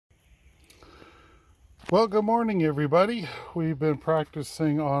Well, good morning, everybody. We've been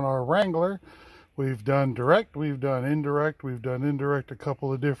practicing on our Wrangler. We've done direct, we've done indirect a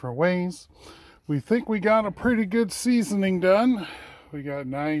couple of different ways. We think we got a pretty good seasoning done. We got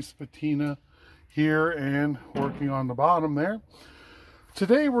nice patina here and working on the bottom there.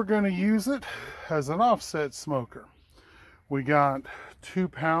 Today we're going to use it as an offset smoker. We got 2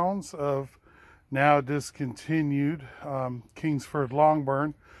 pounds of now discontinued Kingsford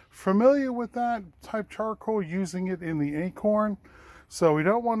Longburn. Familiar with that type charcoal, using it in the Acorn. So we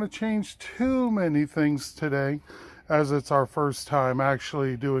don't want to change too many things today, as it's our first time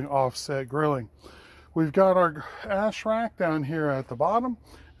actually doing offset grilling. We've got our ash rack down here at the bottom,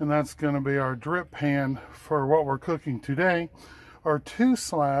 and that's going to be our drip pan for what we're cooking today. Our 2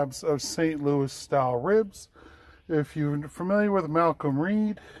 slabs of St. Louis style ribs. If you're familiar with Malcolm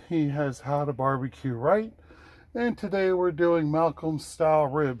Reed, he has How to Barbecue Right. And today we're doing Malcolm style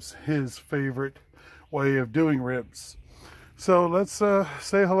ribs, his favorite way of doing ribs. So let's say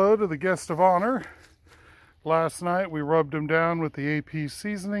hello to the guest of honor. Last night we rubbed him down with the AP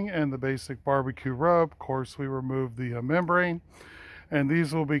seasoning and the basic barbecue rub. Of course, we removed the membrane. And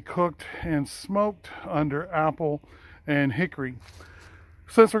these will be cooked and smoked under apple and hickory.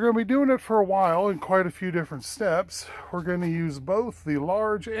 Since we're going to be doing it for a while in quite a few different steps, we're going to use both the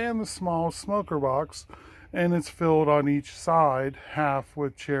large and the small smoker box, and it's filled on each side, half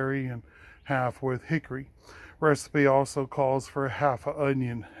with cherry and half with hickory. Recipe also calls for half an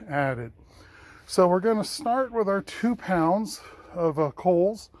onion added. So we're going to start with our 2 pounds of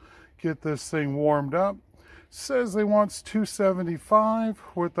coals, get this thing warmed up. Says they wants 275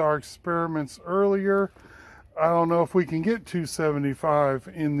 with our experiments earlier. I don't know if we can get 275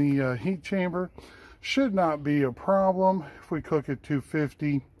 in the heat chamber. Should not be a problem if we cook at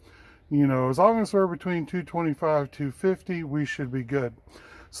 250. You know, as long as we're between 225, 250, we should be good.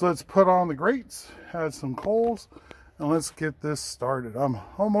 So let's put on the grates, add some coals, and let's get this started. I'm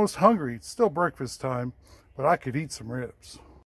almost hungry. It's still breakfast time, but I could eat some ribs.